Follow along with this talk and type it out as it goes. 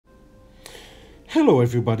Hello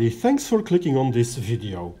everybody, thanks for clicking on this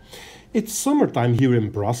video. It's summertime here in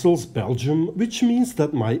Brussels, Belgium, which means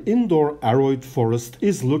that my indoor aroid forest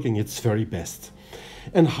is looking its very best.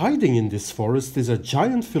 And hiding in this forest is a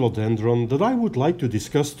giant philodendron that I would like to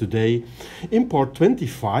discuss today in part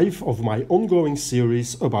 25 of my ongoing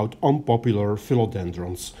series about unpopular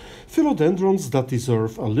philodendrons. Philodendrons that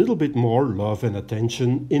deserve a little bit more love and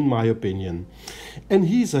attention, in my opinion. And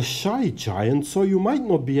he's a shy giant, so you might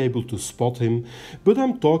not be able to spot him, but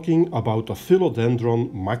I'm talking about a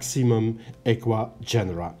Philodendron maximum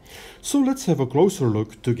Ecuagenera. So let's have a closer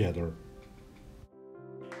look together.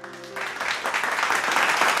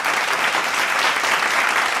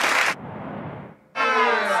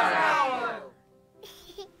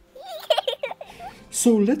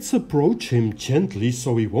 So let's approach him gently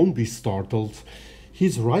so he won't be startled.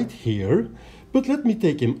 He's right here, but let me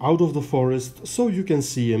take him out of the forest so you can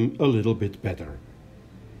see him a little bit better.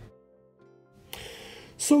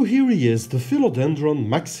 So here he is, the Philodendron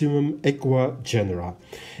maximum Ecuagenera.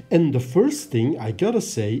 And the first thing I gotta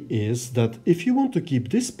say is that if you want to keep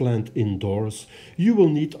this plant indoors, you will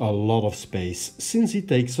need a lot of space, since he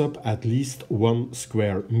takes up at least 1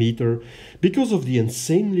 square meter because of the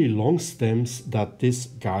insanely long stems that this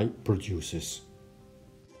guy produces.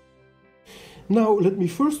 Now let me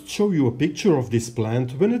first show you a picture of this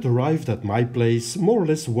plant when it arrived at my place more or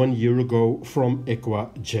less 1 year ago from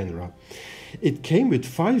Ecuagenera. It came with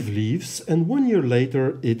 5 leaves and 1 year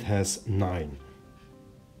later it has 9.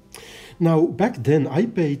 Now back then I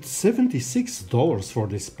paid $76 for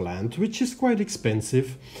this plant, which is quite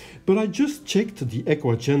expensive, but I just checked the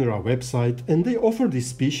Ecuagenera website and they offer this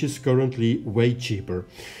species currently way cheaper.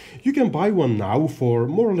 You can buy one now for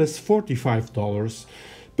more or less $45.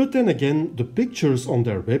 But then again, the pictures on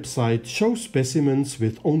their website show specimens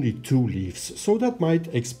with only 2 leaves, so that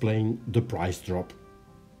might explain the price drop.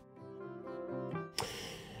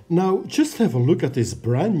 Now just have a look at this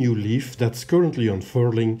brand new leaf that's currently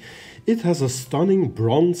unfurling. It has a stunning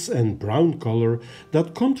bronze and brown color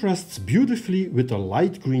that contrasts beautifully with a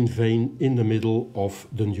light green vein in the middle of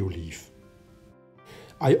the new leaf.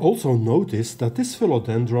 I also noticed that this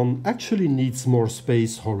philodendron actually needs more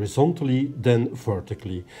space horizontally than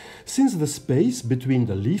vertically, since the space between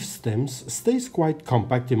the leaf stems stays quite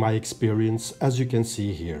compact in my experience, as you can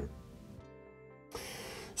see here.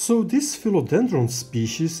 So this philodendron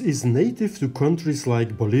species is native to countries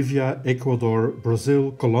like Bolivia, Ecuador,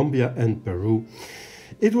 Brazil, Colombia and Peru.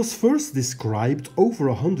 It was first described over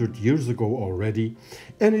 100 years ago already,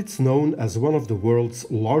 and it's known as one of the world's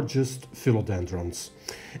largest philodendrons.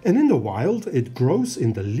 And in the wild, it grows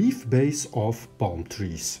in the leaf base of palm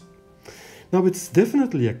trees. Now it's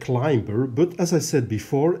definitely a climber, but as I said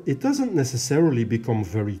before, it doesn't necessarily become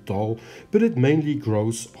very tall, but it mainly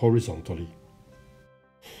grows horizontally.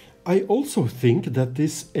 I also think that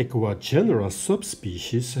this Ecuagenera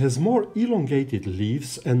subspecies has more elongated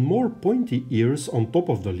leaves and more pointy ears on top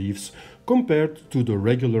of the leaves compared to the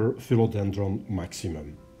regular Philodendron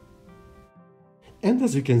maximum. And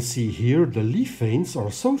as you can see here, the leaf veins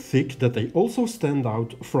are so thick that they also stand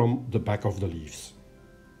out from the back of the leaves.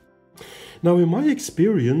 Now in my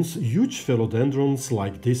experience, huge philodendrons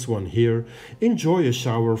like this one here enjoy a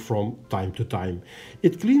shower from time to time.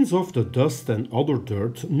 It cleans off the dust and other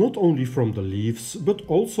dirt not only from the leaves but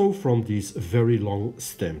also from these very long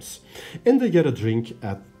stems. And they get a drink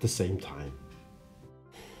at the same time.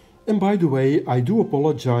 And by the way, I do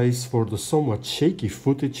apologize for the somewhat shaky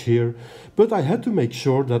footage here, but I had to make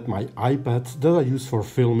sure that my iPad that I use for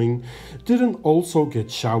filming didn't also get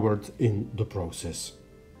showered in the process.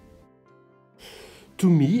 To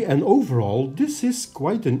me and overall, this is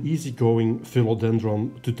quite an easygoing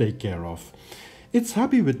philodendron to take care of. It's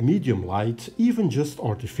happy with medium light, even just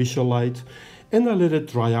artificial light, and I let it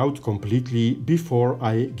dry out completely before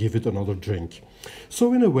I give it another drink.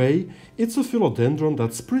 So in a way, it's a philodendron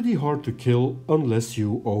that's pretty hard to kill unless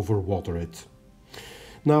you overwater it.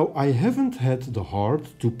 Now, I haven't had the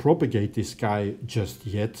heart to propagate this guy just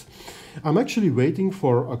yet. I'm actually waiting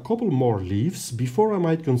for a couple more leaves before I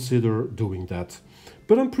might consider doing that.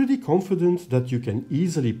 But I'm pretty confident that you can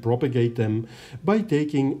easily propagate them by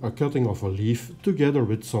taking a cutting of a leaf together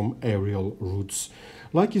with some aerial roots,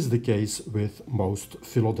 like is the case with most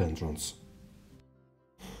philodendrons.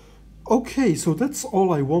 Okay, so that's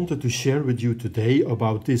all I wanted to share with you today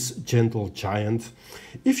about this gentle giant.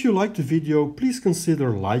 If you liked the video, please consider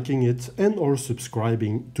liking it and or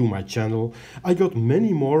subscribing to my channel. I got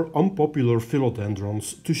many more unpopular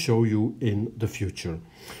philodendrons to show you in the future.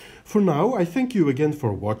 For now, I thank you again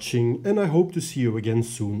for watching and I hope to see you again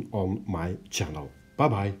soon on my channel. Bye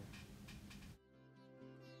bye.